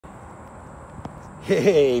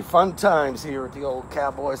Hey, fun times here at the old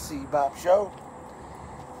Cowboy C-Bop Show.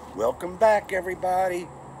 Welcome back, everybody.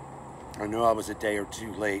 I know I was a day or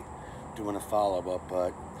two late doing a follow-up,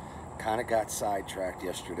 but kind of got sidetracked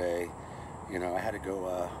yesterday. You know, I had to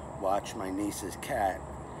go watch my niece's cat,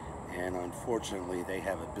 and unfortunately they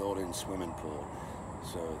have a built-in swimming pool.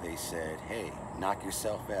 So they said, hey, knock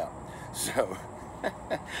yourself out. So,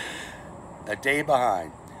 a day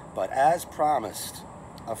behind. But as promised,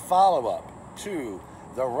 a follow-up to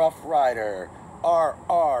the Rough Rider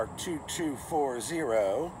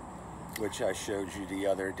RR2240, which I showed you the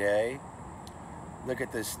other day. Look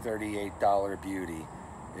at this $38 beauty.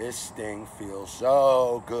 This thing feels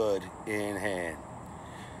so good in hand.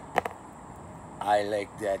 I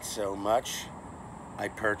like that so much, I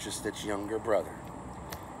purchased its younger brother.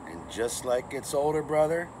 And just like its older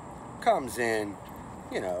brother, comes in,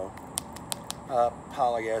 you know, a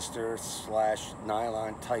polyester /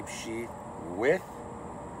 nylon type sheet with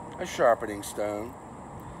a sharpening stone.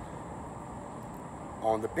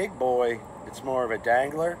 On the big boy, it's more of a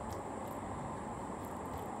dangler.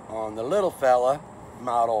 On the little fella,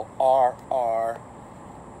 model RR,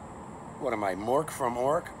 what am I, Mork from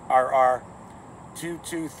Ork?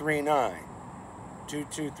 RR2239.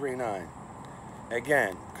 2239.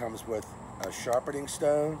 Again, comes with a sharpening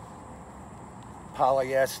stone,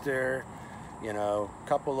 polyester, you know, a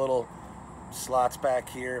couple little slots back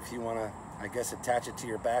here if you want to, I guess, attach it to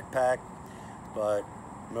your backpack, but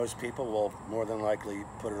most people will more than likely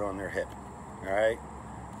put it on their hip. All right,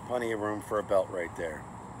 plenty of room for a belt right there.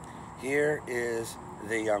 Here is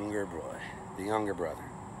the younger boy, the younger brother.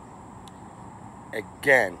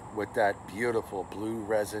 Again, with that beautiful blue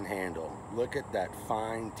resin handle. Look at that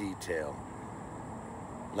fine detail.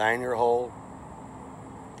 Lanyard hole,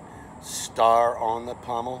 star on the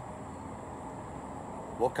pommel.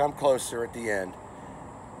 We'll come closer at the end.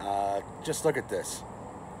 Just look at this.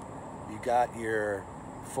 You got your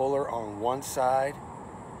fuller on one side,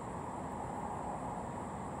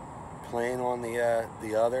 plain on the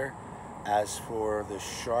other. As for the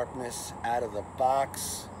sharpness out of the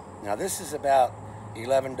box, now this is about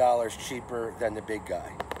 $11 cheaper than the big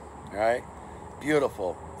guy. All right,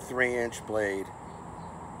 beautiful 3-inch blade,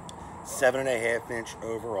 7.5 inch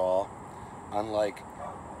overall, unlike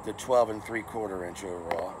the 12 3/4 inch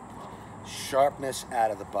overall. Sharpness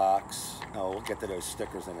out of the box. Oh, we'll get to those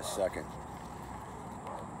stickers in a second.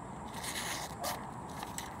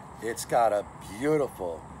 It's got a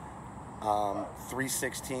beautiful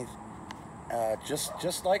 3/16,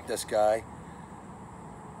 just like this guy.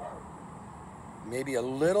 Maybe a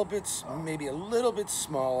little bit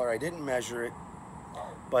smaller. I didn't measure it,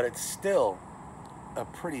 but it's still a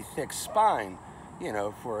pretty thick spine, you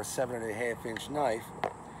know, for a 7.5 inch knife.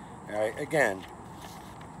 All right, again,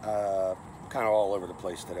 kind of all over the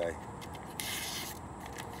place today.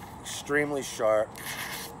 Extremely sharp,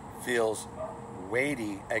 feels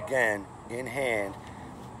weighty, again, in hand,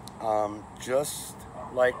 just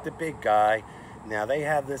like the big guy. Now, they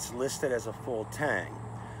have this listed as a full tang,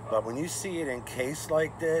 but when you see it encased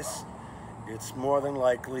like this, it's more than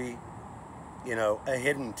likely, you know, a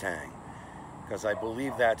hidden tang, because I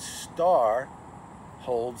believe that star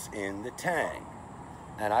holds in the tang.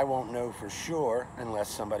 And I won't know for sure unless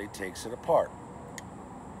somebody takes it apart.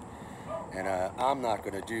 And I'm not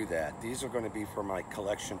going to do that. These are going to be for my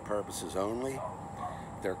collection purposes only.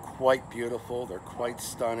 They're quite beautiful. They're quite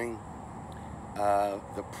stunning.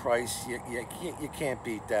 The price, you can't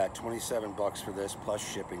beat that. 27 bucks for this, plus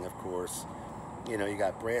shipping, of course. You know, you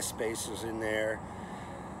got brass spacers in there.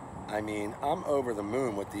 I mean, I'm over the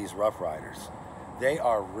moon with these Rough Riders. They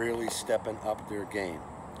are really stepping up their game.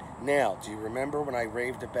 Now, do you remember when I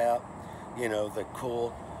raved about, you know, the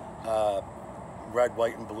cool red,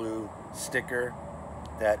 white, and blue sticker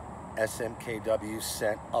that SMKW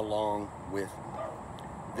sent along with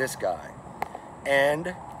this guy?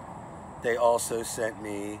 And they also sent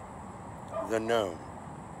me the gnome,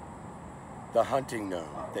 the hunting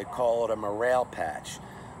gnome. They call it a morale patch.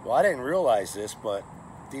 Well, I didn't realize this, but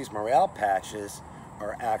these morale patches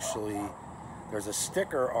are actually, there's a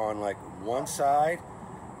sticker on like one side.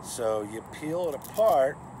 So you peel it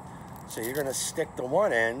apart, so you're going to stick the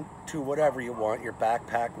one end to whatever you want, your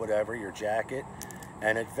backpack, whatever, your jacket,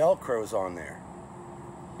 and it Velcros on there,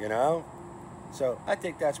 you know? So I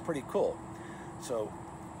think that's pretty cool. So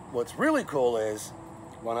what's really cool is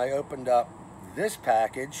when I opened up this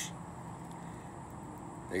package,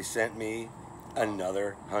 they sent me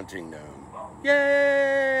another hunting gnome.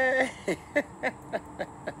 Yay!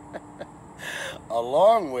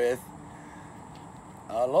 Along with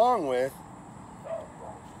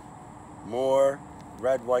more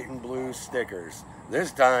red, white, and blue stickers.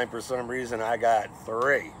 This time, for some reason, I got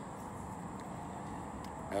 3.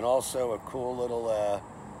 And also a cool little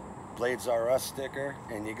Blades R Us sticker.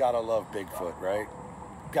 And you gotta love Bigfoot, right?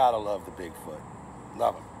 Gotta love the Bigfoot.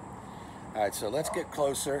 Love them. All right, so let's get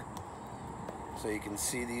closer so you can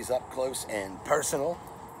see these up close and personal.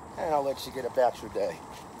 And I'll let you get about your day.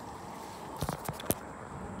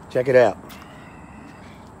 Check it out.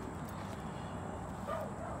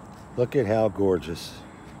 Look at how gorgeous.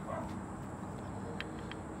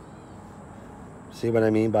 See what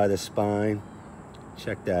I mean by the spine?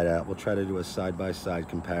 Check that out. We'll try to do a side-by-side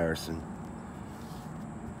comparison.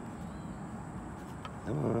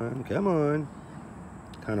 Come on, come on.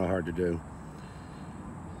 Kind of hard to do.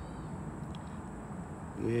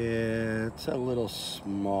 Yeah, it's a little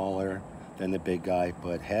smaller than the big guy,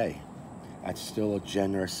 but hey, that's still a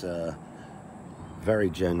generous,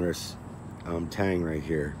 very generous tang right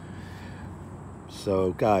here.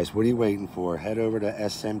 So guys, what are you waiting for? Head over to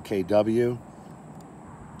SMKW.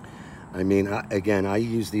 I mean, again, I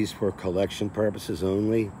use these for collection purposes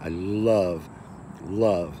only. I love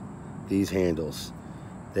these handles.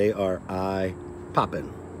 They are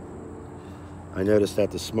eye-popping. I noticed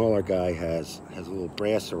that the smaller guy has a little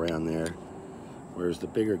brass around there, whereas the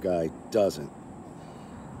bigger guy doesn't.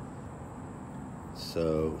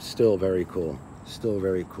 So, still very cool. Still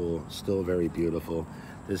very cool. Still very beautiful.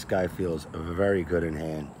 This guy feels very good in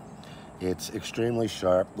hand. It's extremely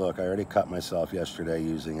sharp. Look, I already cut myself yesterday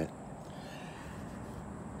using it.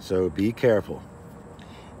 So be careful.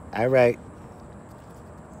 All right.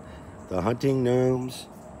 The hunting gnomes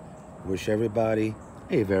wish everybody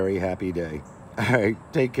a very happy day. All right.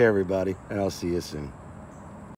 Take care, everybody, and I'll see you soon.